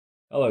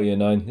Hello Year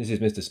 9, this is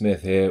Mr.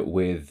 Smith here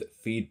with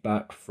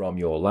feedback from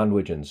your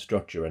language and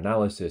structure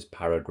analysis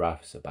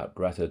paragraphs about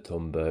Greta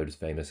Thunberg's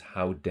famous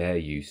 "How dare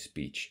you"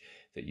 speech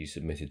that you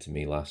submitted to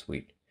me last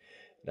week.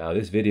 Now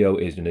this video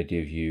is going to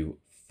give you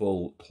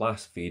full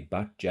class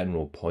feedback,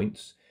 general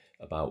points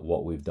about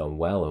what we've done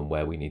well and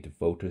where we need to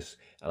focus,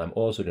 and I'm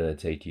also going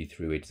to take you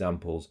through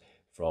examples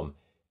from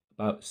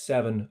about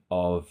 7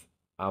 of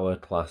our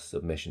class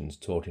submissions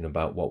talking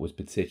about what was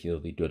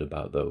particularly good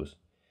about those.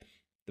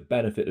 The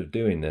benefit of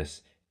doing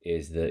this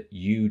is that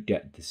you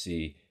get to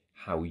see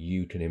how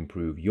you can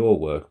improve your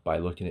work by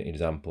looking at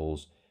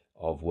examples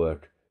of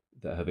work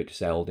that have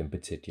excelled in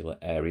particular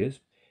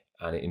areas,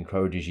 and it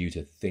encourages you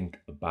to think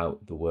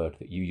about the work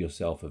that you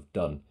yourself have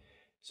done.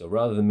 So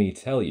rather than me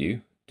tell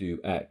you, do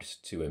X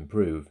to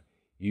improve,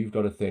 you've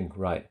got to think,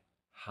 right,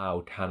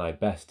 how can I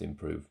best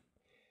improve?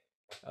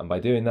 And by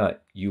doing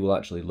that, you will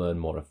actually learn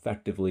more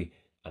effectively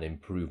and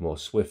improve more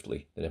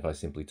swiftly than if I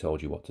simply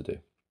told you what to do.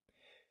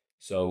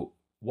 So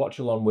watch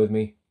along with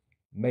me,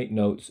 make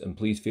notes, and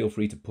please feel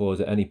free to pause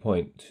at any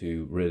point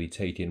to really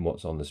take in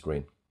what's on the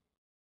screen.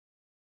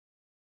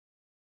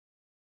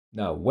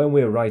 Now, when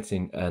we're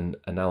writing an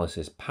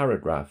analysis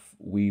paragraph,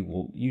 we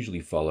will usually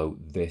follow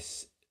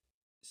this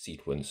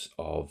sequence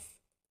of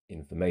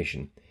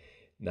information.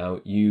 Now,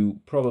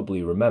 you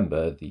probably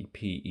remember the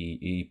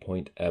PEE,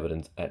 point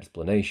evidence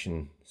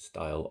explanation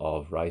style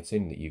of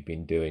writing that you've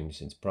been doing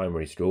since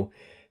primary school.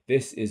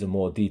 This is a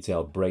more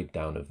detailed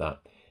breakdown of that.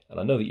 And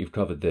I know that you've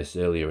covered this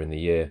earlier in the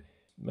year.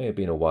 It may have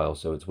been a while,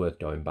 so it's worth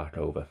going back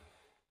over.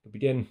 We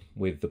begin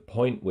with the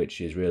point, which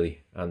is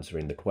really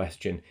answering the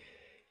question,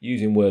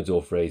 using words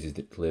or phrases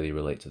that clearly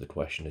relate to the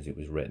question as it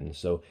was written.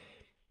 So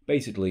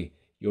basically,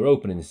 your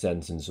opening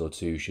sentence or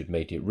two should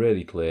make it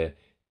really clear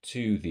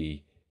to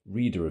the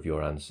reader of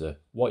your answer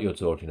what you're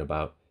talking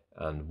about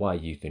and why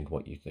you think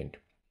what you think.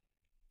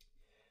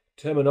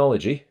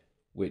 Terminology,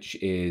 which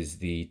is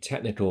the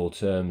technical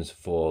terms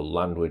for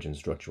language and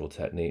structural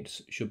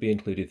techniques, should be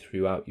included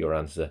throughout your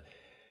answer.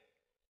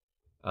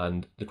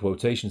 And the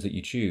quotations that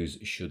you choose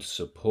should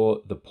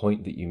support the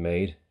point that you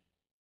made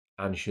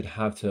and should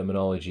have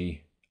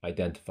terminology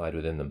identified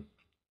within them.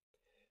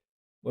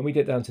 When we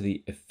get down to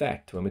the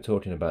effect, when we're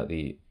talking about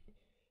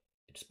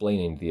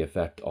explaining the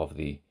effect of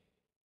the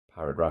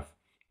paragraph,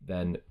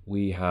 then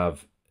we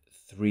have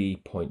 3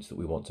 points that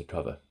we want to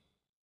cover.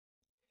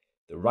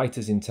 The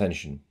writer's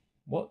intention.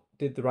 What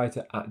did the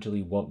writer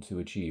actually want to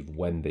achieve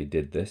when they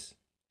did this?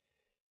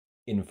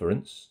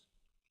 Inference.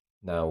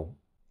 Now,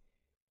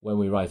 when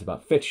we write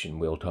about fiction,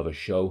 we'll cover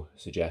show,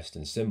 suggest,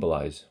 and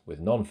symbolize. With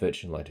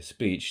non-fiction, like a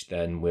speech,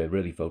 then we're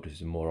really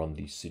focusing more on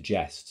the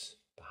suggests,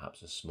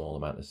 perhaps a small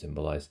amount of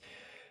symbolize.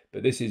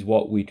 But this is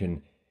what we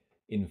can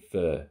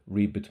infer,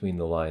 read between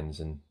the lines,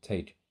 and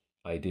take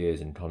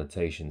ideas and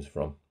connotations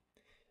from.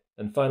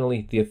 And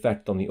finally, the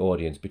effect on the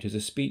audience, because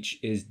a speech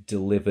is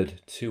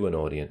delivered to an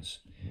audience.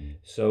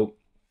 So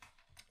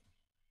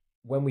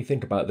when we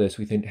think about this,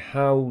 we think,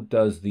 how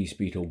does the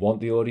speaker want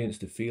the audience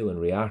to feel and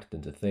react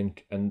and to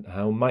think, and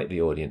how might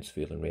the audience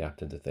feel and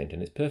react and to think?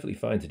 And it's perfectly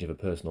fine to give a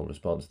personal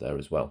response there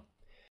as well.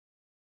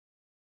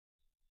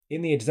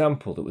 In the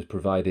example that was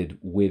provided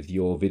with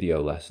your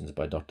video lessons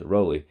by Dr.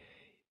 Rowley,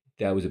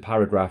 there was a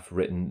paragraph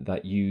written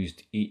that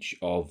used each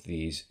of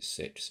these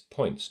 6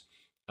 points.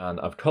 And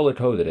I've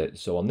color-coded it,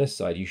 so on this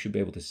side you should be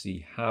able to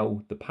see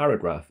how the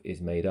paragraph is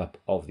made up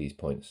of these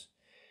points.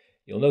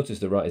 You'll notice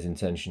the writer's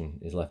intention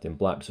is left in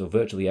black, so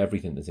virtually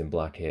everything that's in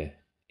black here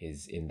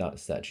is in that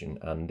section,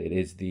 and it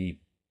is the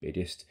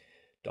biggest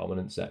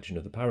dominant section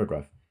of the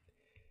paragraph.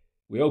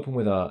 We open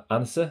with our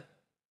answer,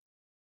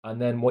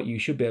 and then what you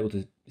should be able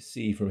to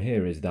see from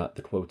here is that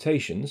the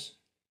quotations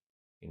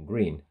in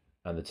green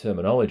and the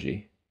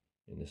terminology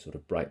in this sort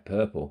of bright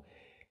purple,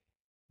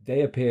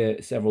 they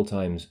appear several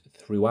times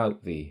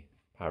throughout the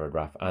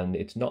paragraph, and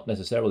it's not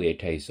necessarily a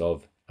case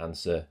of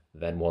answer,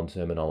 then one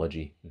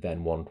terminology,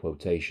 then one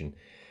quotation.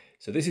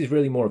 So this is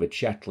really more of a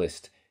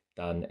checklist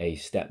than a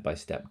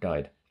step-by-step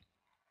guide.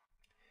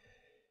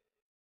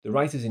 The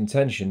writer's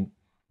intention,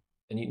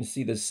 and you can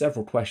see there's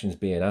several questions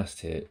being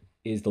asked here,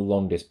 is the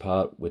longest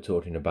part. We're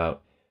talking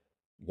about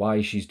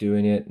why she's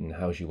doing it and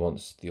how she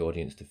wants the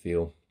audience to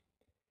feel.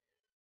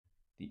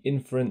 The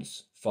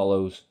inference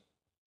follows,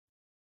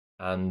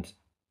 and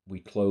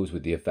we close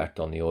with the effect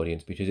on the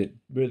audience, because it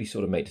really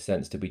sort of makes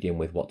sense to begin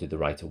with what did the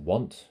writer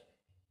want,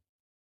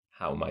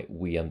 how might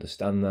we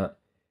understand that,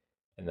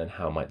 and then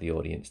how might the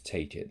audience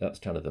take it. That's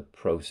kind of the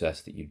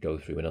process that you go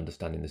through in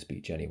understanding the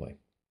speech anyway.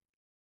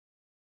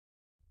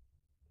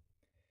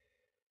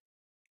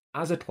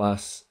 As a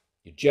class,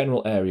 your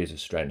general areas of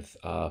strength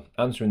are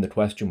answering the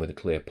question with a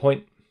clear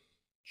point,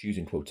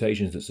 choosing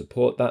quotations that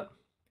support that,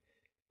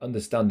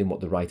 understanding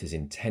what the writer's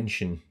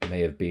intention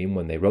may have been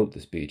when they wrote the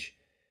speech,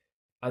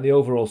 and the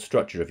overall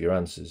structure of your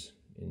answers.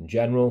 In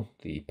general,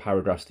 the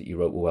paragraphs that you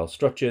wrote were well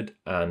structured,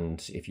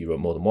 and if you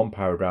wrote more than one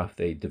paragraph,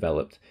 they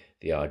developed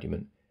the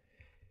argument.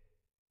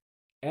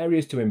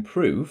 Areas to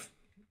improve,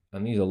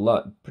 and these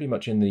are pretty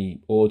much in the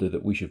order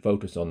that we should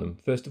focus on them.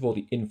 First of all,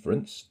 the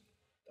inference,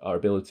 our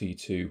ability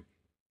to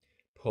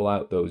pull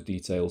out those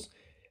details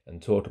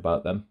and talk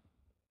about them.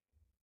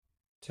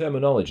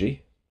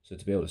 Terminology, so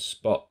to be able to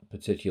spot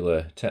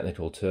particular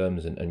technical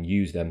terms and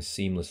use them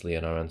seamlessly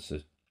in our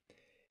answers.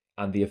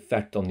 And the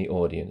effect on the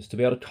audience, to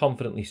be able to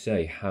confidently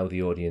say how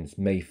the audience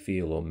may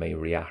feel or may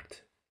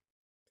react.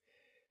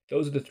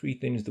 Those are the three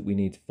things that we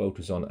need to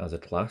focus on as a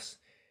class,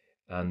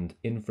 and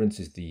inference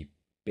is the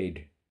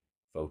big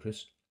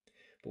focus.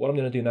 But what I'm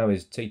going to do now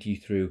is take you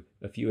through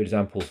a few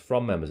examples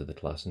from members of the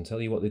class and tell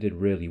you what they did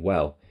really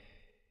well,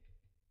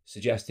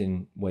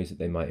 suggesting ways that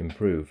they might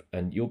improve,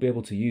 and you'll be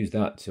able to use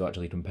that to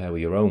actually compare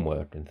with your own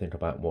work and think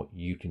about what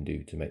you can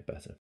do to make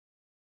better.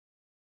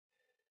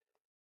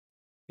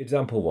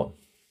 Example 1.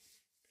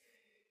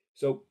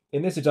 So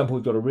in this example,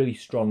 we've got a really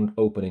strong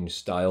opening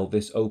style.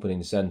 This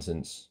opening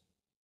sentence,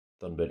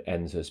 Thunberg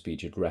ends her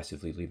speech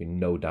aggressively, leaving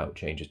no doubt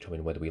changes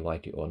coming whether we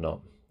like it or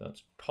not.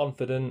 That's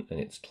confident and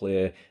it's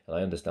clear, and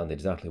I understand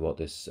exactly what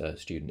this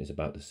student is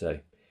about to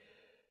say.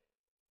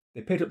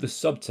 They picked up the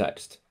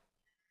subtext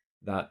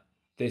that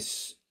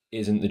this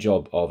isn't the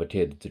job of a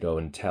kid to go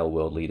and tell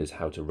world leaders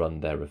how to run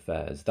their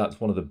affairs. That's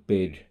one of the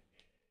big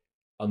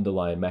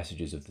underlying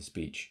messages of the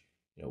speech.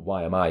 You know,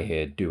 why am I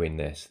here doing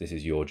this? This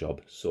is your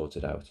job, sort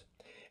it out.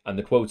 And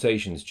the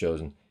quotation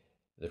chosen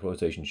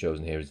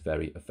here is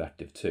very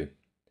effective too.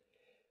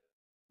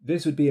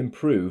 This would be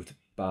improved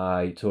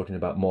by talking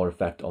about more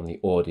effect on the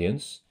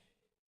audience.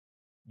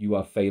 You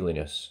are failing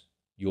us.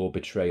 Your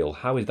betrayal.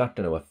 How is that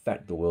going to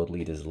affect the world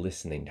leaders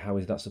listening? How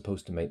is that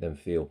supposed to make them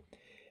feel?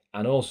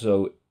 And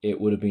also, it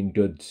would have been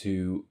good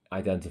to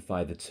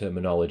identify the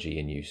terminology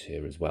in use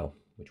here as well,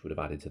 which would have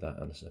added to that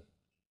answer.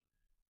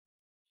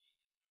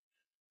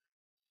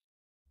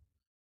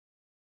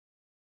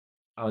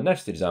 Our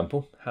next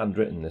example,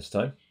 handwritten this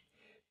time,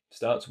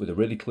 starts with a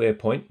really clear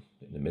point.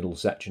 In the middle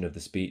section of the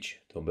speech,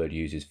 Thunberg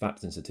uses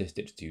facts and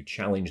statistics to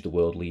challenge the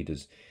world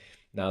leaders.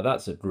 Now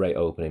that's a great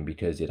opening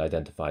because it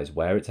identifies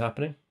where it's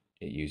happening.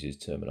 It uses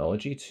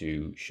terminology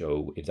to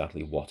show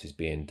exactly what is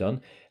being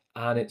done.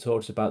 And it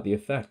talks about the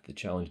effect that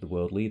challenge the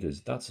world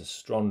leaders. That's a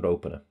strong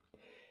opener.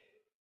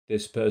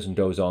 This person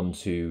goes on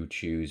to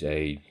choose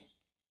a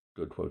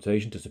good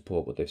quotation to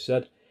support what they've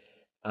said.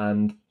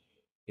 And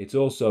it's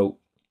also,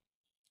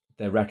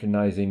 they're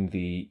recognizing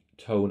the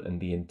tone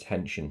and the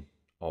intention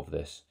of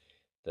this,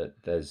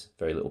 that there's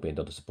very little being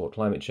done to support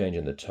climate change,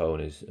 and the tone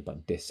is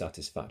about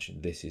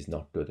dissatisfaction. This is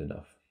not good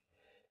enough.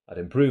 I'd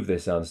improve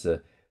this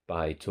answer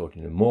by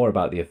talking more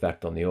about the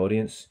effect on the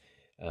audience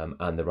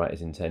and the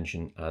writer's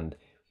intention, and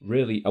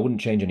really I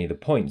wouldn't change any of the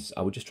points,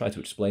 I would just try to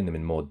explain them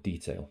in more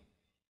detail.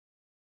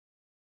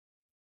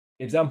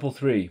 Example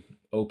 3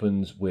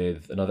 opens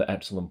with another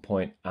excellent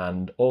point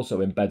and also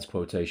embeds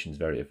quotations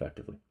very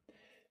effectively.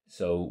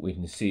 So we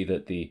can see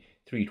that the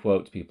 3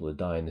 quotes, people are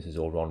dying, this is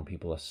all wrong,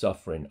 people are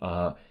suffering,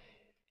 are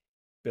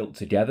built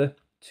together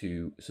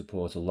to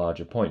support a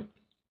larger point.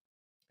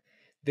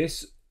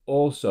 This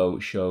also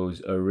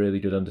shows a really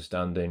good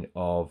understanding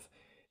of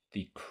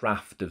the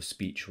craft of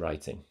speech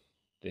writing.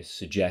 This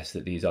suggests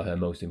that these are her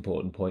most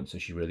important points, so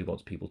she really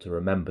wants people to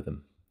remember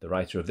them. The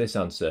writer of this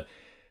answer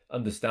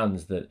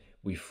understands that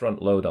we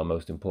front load our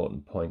most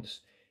important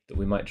points, that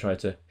we might try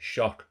to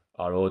shock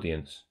our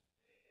audience,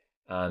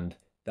 and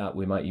that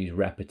we might use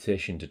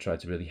repetition to try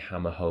to really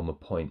hammer home a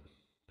point.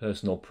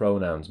 Personal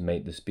pronouns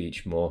make the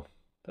speech more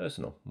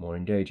personal, more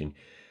engaging.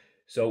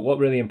 So what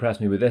really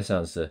impressed me with this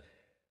answer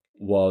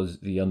was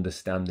the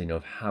understanding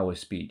of how a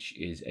speech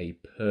is a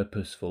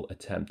purposeful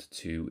attempt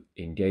to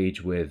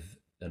engage with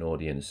an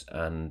audience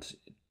and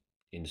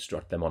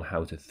instruct them on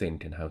how to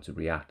think and how to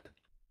react.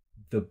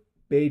 The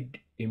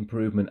big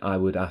improvement I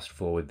would ask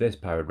for with this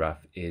paragraph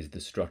is the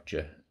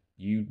structure.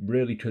 You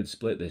really could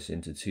split this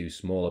into 2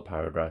 smaller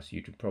paragraphs.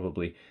 You could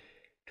probably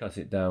cut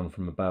it down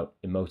from about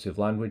emotive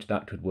language.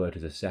 That could work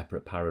as a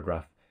separate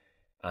paragraph,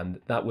 and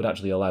that would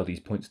actually allow these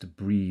points to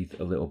breathe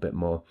a little bit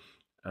more,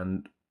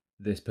 and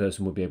this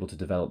person would be able to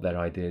develop their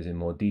ideas in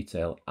more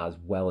detail as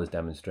well as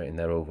demonstrating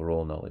their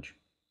overall knowledge.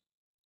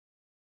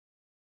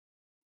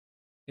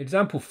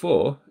 Example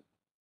 4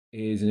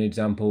 is an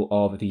example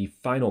of the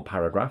final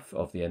paragraph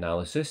of the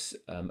analysis,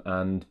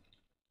 and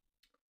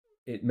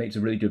it makes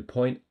a really good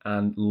point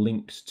and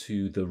links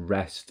to the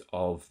rest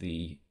of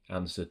the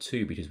answer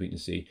too, because we can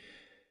see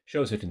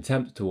shows her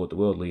contempt toward the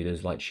world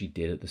leaders like she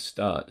did at the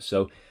start.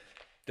 So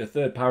the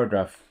 3rd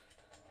paragraph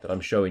that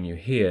I'm showing you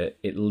here,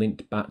 it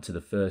linked back to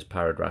the 1st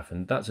paragraph,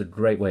 and that's a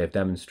great way of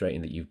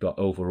demonstrating that you've got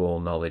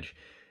overall knowledge,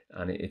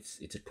 and it's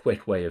a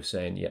quick way of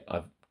saying, yeah,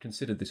 I've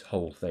considered this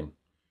whole thing.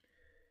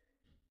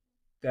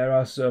 There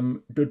are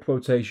some good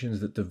quotations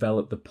that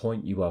develop the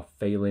point you are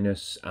failing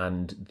us,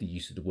 and the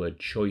use of the word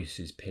choice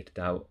is picked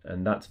out,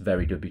 and that's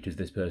very good because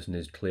this person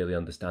is clearly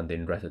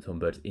understanding Greta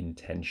Thunberg's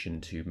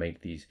intention to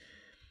make these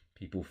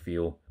people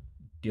feel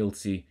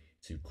guilty,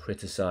 to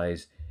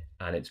criticize,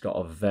 and it's got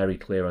a very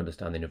clear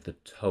understanding of the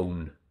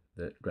tone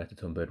that Greta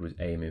Thunberg was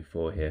aiming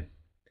for here.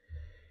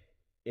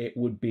 It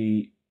would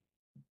be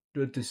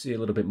good to see a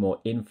little bit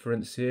more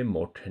inference here,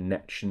 more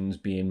connections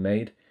being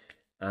made,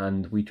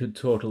 and we could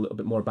talk a little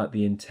bit more about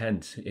the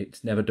intent.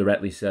 It's never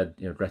directly said,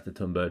 Greta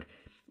Thunberg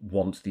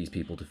wants these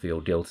people to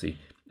feel guilty.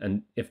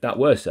 And if that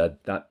were said,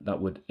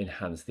 that would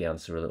enhance the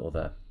answer a little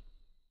there.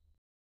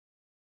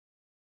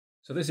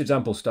 So this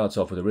example starts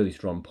off with a really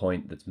strong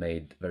point that's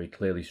made very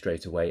clearly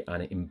straight away,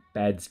 and it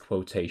embeds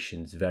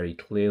quotations very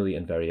clearly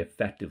and very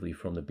effectively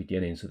from the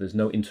beginning. So there's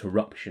no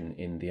interruption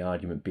in the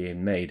argument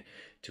being made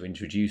to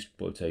introduce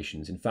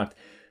quotations. In fact,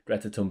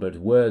 Greta Thunberg's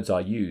words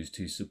are used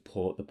to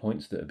support the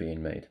points that are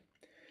being made.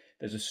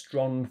 There's a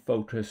strong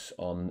focus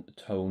on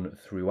tone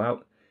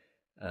throughout,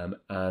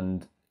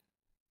 and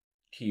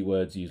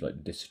keywords used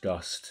like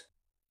disgust,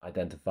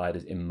 identified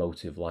as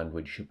emotive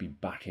language, should be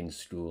back in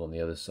school on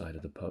the other side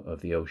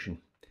of the ocean.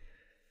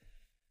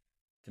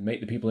 To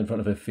make the people in front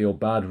of her feel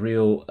bad,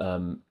 real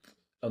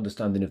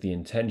understanding of the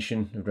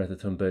intention of Greta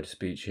Thunberg's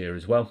speech here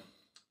as well.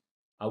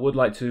 I would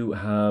like to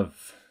have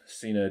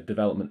seen a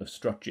development of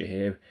structure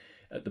here.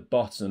 At the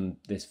bottom,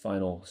 this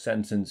final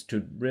sentence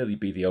should really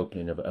be the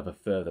opening of a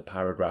further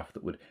paragraph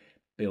that would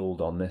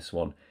build on this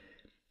one.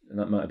 And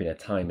that might have been a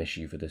time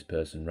issue for this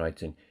person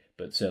writing,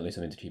 but certainly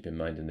something to keep in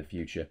mind in the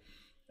future.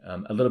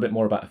 A little bit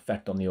more about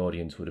effect on the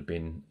audience would have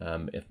been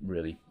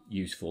really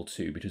useful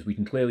too, because we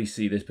can clearly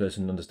see this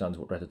person understands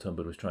what Greta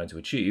Thunberg was trying to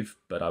achieve,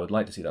 but I would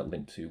like to see that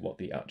linked to what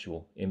the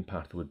actual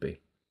impact would be.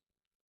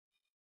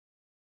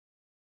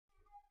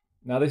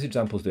 Now this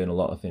example is doing a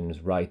lot of things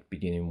right,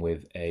 beginning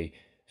with a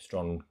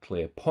strong,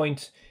 clear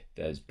point.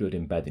 There's good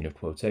embedding of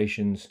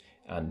quotations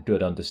and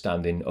good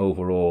understanding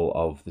overall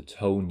of the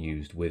tone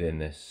used within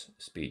this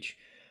speech.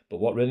 But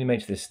what really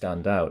makes this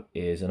stand out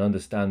is an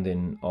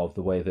understanding of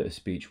the way that a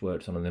speech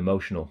works on an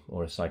emotional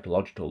or a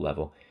psychological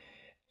level.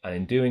 And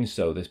in doing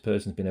so, this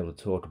person's been able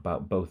to talk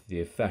about both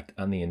the effect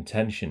and the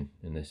intention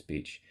in this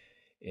speech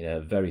in a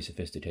very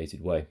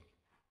sophisticated way.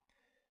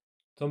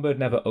 Thunberg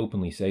never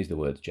openly says the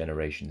words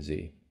Generation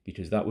Z,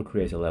 because that would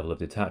create a level of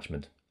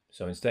detachment.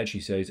 So instead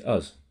she says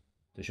us,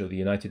 to show the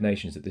United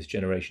Nations that this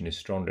generation is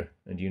stronger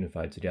and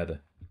unified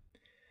together.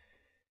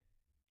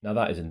 Now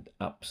that is an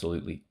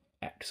absolutely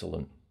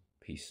excellent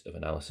piece of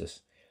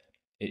analysis.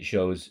 It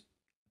shows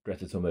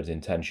Greta Thunberg's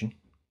intention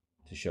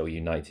to show a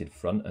united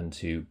front and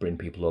to bring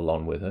people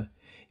along with her.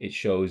 It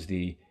shows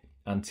the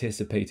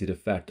anticipated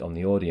effect on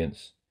the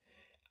audience,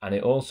 and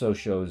it also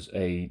shows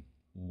a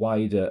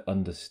wider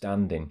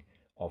understanding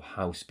of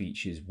how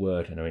speeches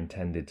work and are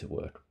intended to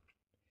work.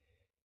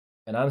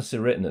 An answer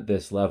written at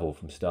this level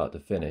from start to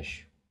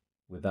finish,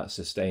 with that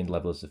sustained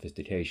level of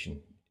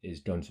sophistication, is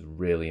going to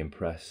really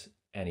impress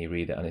any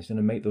reader, and it's going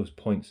to make those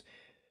points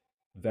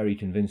very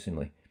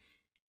convincingly.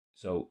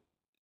 So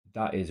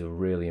that is a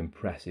really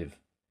impressive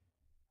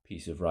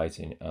piece of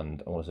writing,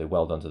 and I want to say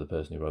well done to the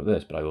person who wrote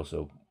this, but I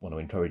also want to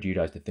encourage you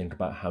guys to think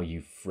about how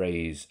you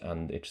phrase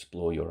and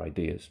explore your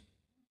ideas.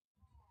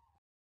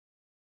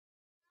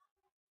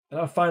 And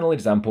our final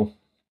example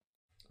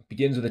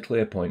begins with a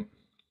clear point,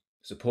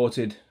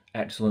 supported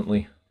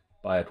excellently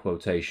by a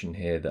quotation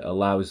here that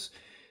allows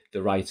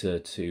the writer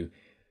to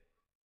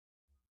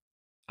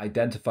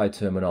identify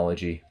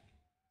terminology,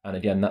 and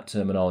again that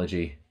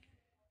terminology,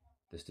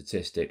 the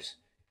statistics,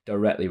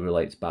 directly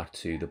relates back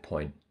to the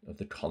point of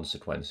the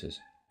consequences.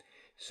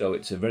 So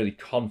it's a very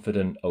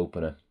confident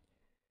opener.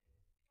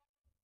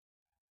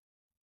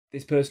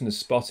 This person has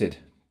spotted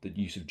the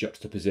use of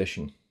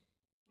juxtaposition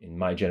in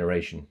my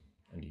generation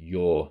and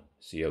your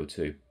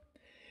CO2.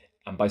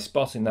 And by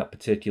spotting that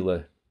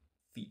particular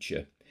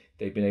feature,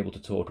 they've been able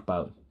to talk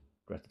about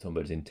Greta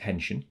Thunberg's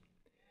intention,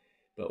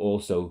 but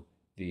also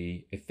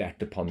the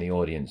effect upon the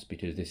audience,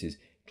 because this is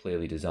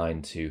clearly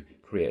designed to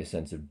create a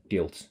sense of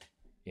guilt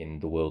in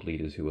the world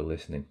leaders who are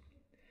listening.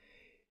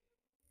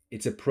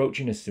 It's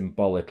approaching a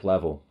symbolic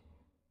level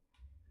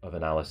of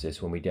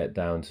analysis when we get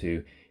down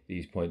to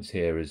these points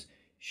here, as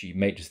she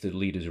makes the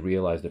leaders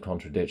realize the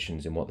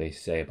contradictions in what they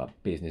say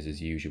about business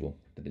as usual,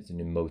 that it's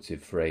an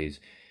emotive phrase.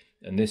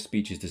 And this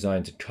speech is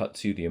designed to cut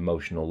to the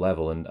emotional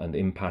level and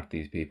impact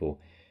these people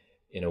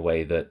in a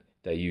way that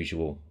their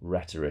usual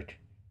rhetoric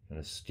kind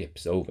of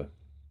skips over.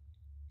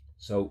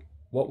 So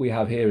what we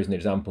have here is an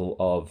example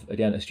of,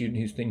 again, a student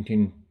who's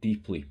thinking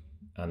deeply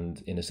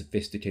and in a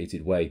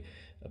sophisticated way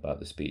about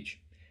the speech.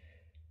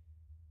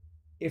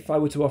 If I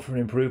were to offer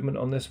an improvement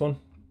on this one,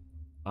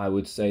 I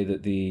would say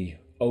that the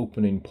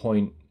opening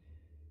point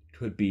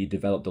could be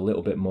developed a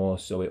little bit more,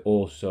 so it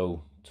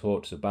also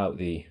talks about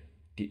the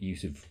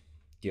use of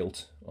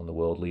guilt on the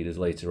world leaders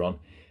later on,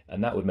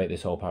 and that would make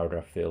this whole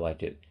paragraph feel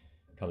like it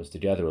comes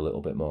together a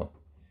little bit more.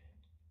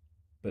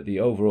 But the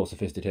overall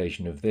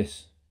sophistication of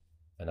this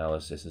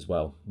analysis as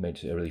well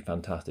makes it a really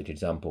fantastic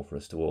example for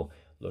us to all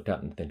look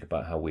at and think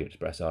about how we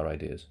express our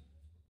ideas.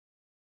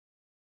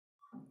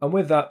 And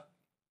with that,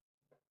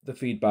 the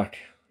feedback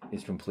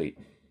is complete.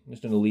 I'm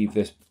just going to leave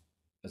this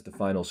as the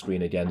final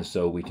screen again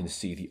so we can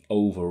see the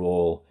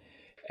overall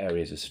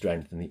areas of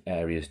strength and the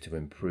areas to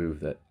improve,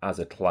 that as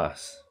a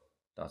class,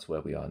 that's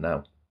where we are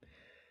now.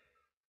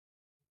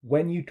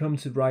 When you come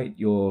to write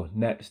your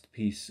next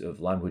piece of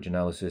language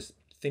analysis,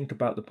 think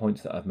about the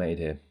points that I've made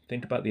here.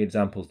 Think about the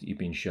examples that you've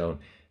been shown,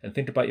 and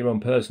think about your own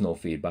personal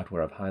feedback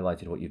where I've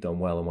highlighted what you've done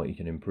well and what you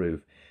can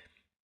improve.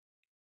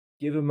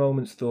 give a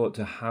moment's thought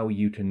to how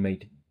you can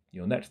make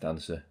your next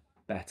answer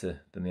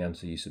better than the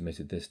answer you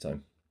submitted this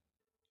time.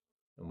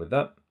 And with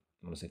that,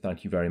 I want to say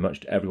thank you very much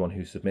to everyone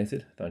who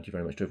submitted. Thank you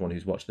very much to everyone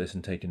who's watched this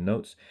and taken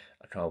notes.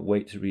 I can't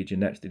wait to read your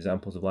next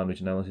examples of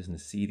language analysis and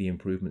see the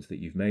improvements that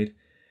you've made.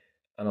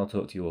 And I'll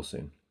talk to you all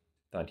soon.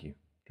 Thank you.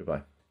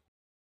 Goodbye.